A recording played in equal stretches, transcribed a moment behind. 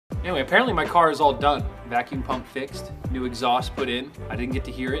Anyway, apparently my car is all done. Vacuum pump fixed, new exhaust put in. I didn't get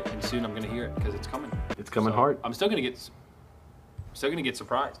to hear it, and soon I'm gonna hear it because it's coming. It's coming hard. I'm still gonna get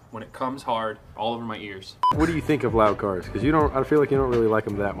surprised when it comes hard all over my ears. What do you think of loud cars? Because you don't, I feel like you don't really like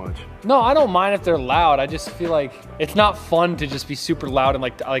them that much. No, I don't mind if they're loud. I just feel like it's not fun to just be super loud and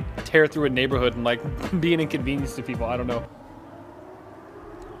like tear through a neighborhood and like be an inconvenience to people. I don't know.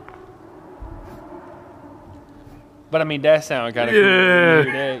 But I mean, that sound kind of weird.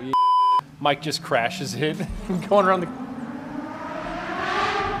 Yeah. Mike just crashes it, going around the.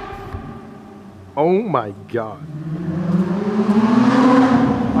 Oh my God.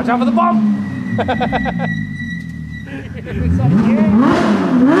 Watch out for the bump! It's like, yeah.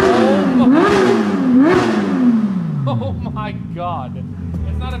 Oh my God.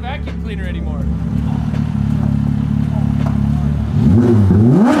 It's not a vacuum cleaner anymore.